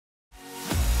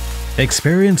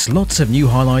Experience lots of new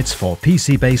highlights for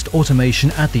PC-based automation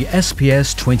at the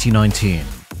SPS 2019.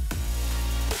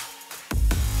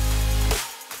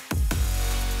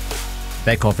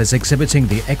 Beckhoff is exhibiting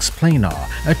the XPlanar,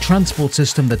 a transport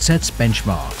system that sets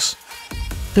benchmarks.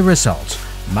 The result: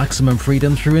 maximum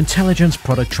freedom through intelligent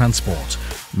product transport,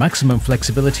 maximum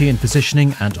flexibility in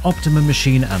positioning and optimum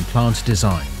machine and plant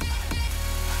design.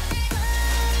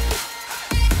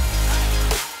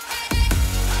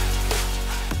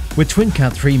 With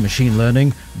TwinCAT 3 machine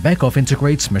learning, Beckhoff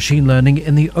integrates machine learning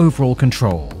in the overall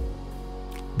control.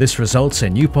 This results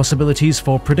in new possibilities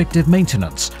for predictive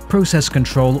maintenance, process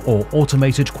control or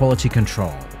automated quality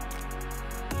control.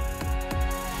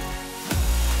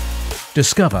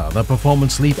 Discover the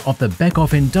performance leap of the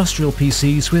Beckhoff industrial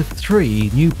PCs with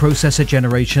 3 new processor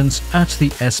generations at the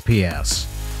SPS.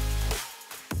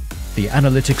 The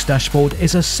analytics dashboard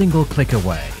is a single click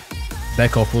away.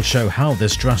 Beckhoff will show how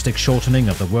this drastic shortening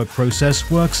of the work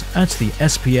process works at the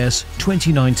SPS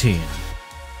 2019.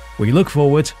 We look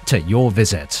forward to your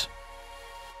visit.